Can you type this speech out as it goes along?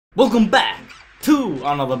Welcome back to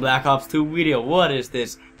another Black Ops 2 video. What is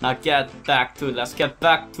this? Now get back to it. Let's get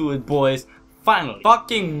back to it, boys. Finally.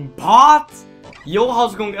 Fucking bot! Yo,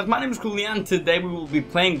 how's it going, guys? My name is Cooley and today we will be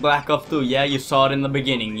playing Black Ops 2. Yeah, you saw it in the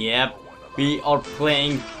beginning. Yep. We are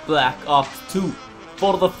playing Black Ops 2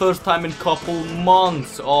 for the first time in couple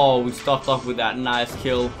months. Oh, we start off with that nice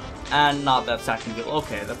kill. And not that second kill.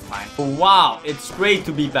 Okay, that's fine. Wow, it's great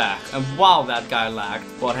to be back. And wow, that guy lagged.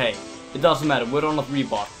 But hey, it doesn't matter. We're on a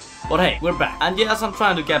 3-bot. But hey, we're back. And yes, I'm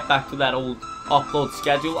trying to get back to that old upload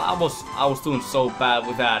schedule. I was doing so bad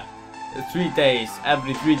with that. 3 days,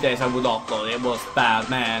 every 3 days I would upload. It was bad,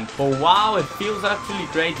 man. But wow, it feels actually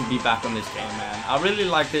great to be back on this game, man. I really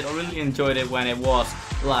liked it. I really enjoyed it when it was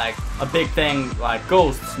like a big thing, like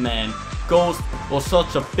Ghosts, man. Ghost was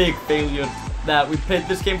such a big failure that we played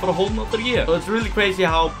this game for a whole nother year. So it's really crazy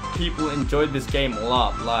how people enjoyed this game a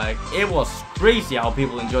lot. Like, it was crazy how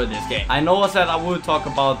people enjoyed this game. I know I said I would talk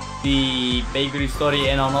about the bakery story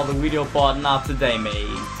in another video, but not today, mate.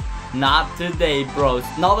 Not today, bros.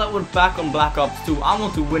 Now that we're back on Black Ops 2, I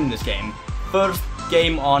want to win this game. First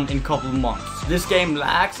game on in couple months. This game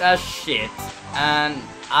lags as shit, and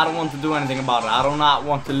I don't want to do anything about it. I do not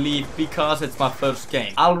want to leave because it's my first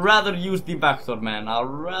game. I'll rather use the Vector, man. I'll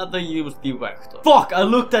rather use the Vector. Fuck, I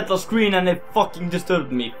looked at the screen and it fucking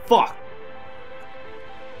disturbed me. Fuck.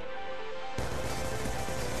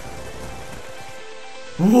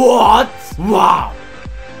 What? Wow.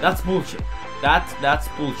 That's bullshit. That's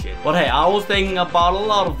bullshit. But hey, I was thinking about a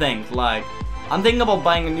lot of things. Like, I'm thinking about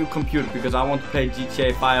buying a new computer because I want to play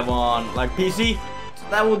GTA 5 on, like, PC. So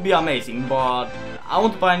that would be amazing, but I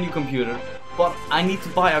want to buy a new computer, but I need to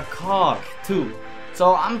buy a car too.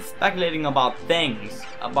 So I'm speculating about things,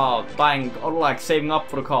 about buying or like saving up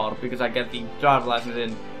for a car because I get the driver's license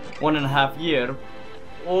in 1.5 years,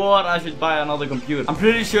 or I should buy another computer. I'm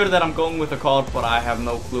pretty sure that I'm going with a car, but I have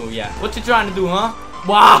no clue yet. What you trying to do, huh?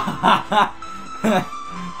 Wow.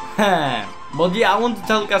 But yeah, I want to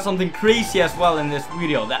tell you guys something crazy as well in this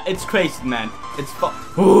video. That it's crazy, man. It's fun.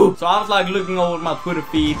 So I was like looking over my Twitter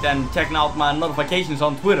feed and checking out my notifications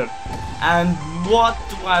on Twitter. And what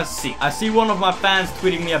do I see? I see one of my fans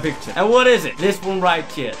tweeting me a picture. And what is it? This one right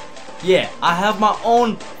here. Yeah, I have my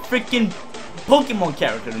own freaking Pokemon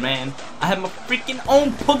character, man. I have my freaking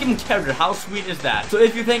own Pokemon character. How sweet is that? So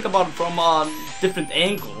if you think about it from a different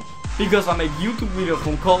angle, because I make YouTube videos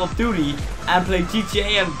from Call of Duty and play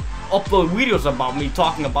GTA and upload videos about me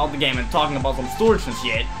talking about the game and talking about some stories and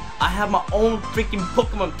shit, I have my own freaking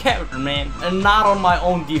Pokemon character, man, and not on my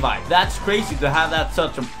own device. That's crazy to have that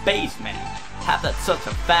such a base, man. Have that such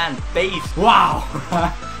a fan base. Wow.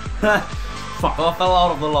 Fuck, I fell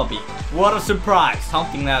out of the lobby. What a surprise.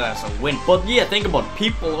 Counting that as a win. But yeah, think about it.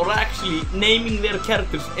 People are actually naming their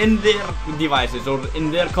characters in their devices or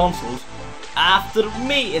in their consoles after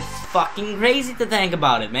me. It's fucking crazy to think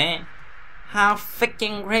about it, man. How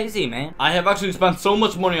freaking crazy, man. I have actually spent so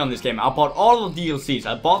much money on this game. I bought all the DLCs.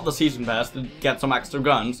 I bought the season pass to get some extra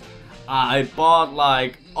guns. I bought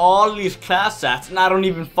like all these class sets and I don't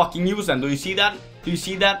even fucking use them. Do you see that? Do you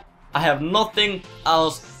see that? I have nothing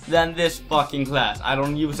else than this fucking class. I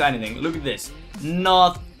don't use anything. Look at this.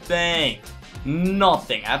 Nothing.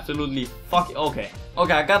 Nothing. Absolutely fucking okay.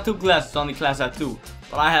 Okay, I got 2 classes on the class set too.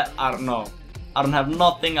 But I don't know. I don't have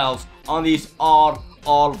nothing else on these all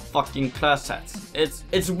fucking class sets.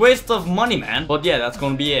 It's a waste of money, man. But yeah, that's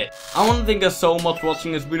gonna be it. I want to thank you guys so much for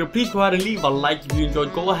watching this video. Please go ahead and leave a like if you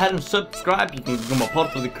enjoyed. Go ahead and subscribe. You can become a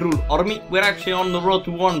part of the Cruel Army. We're actually on the road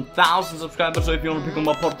to 1,000 subscribers, so if you want to become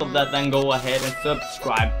a part of that, then go ahead and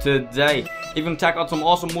subscribe today. You can check out some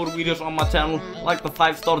awesome more videos on my channel, like the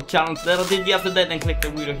 5-star challenge that I did yesterday. Then click the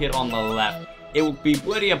video here on the left. It would be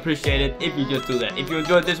very appreciated if you just do that. If you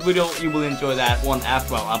enjoyed this video, you will enjoy that one as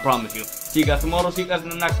well, I promise you. See you guys tomorrow, see you guys in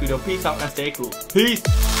the next video. Peace out and stay cool.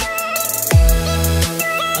 Peace!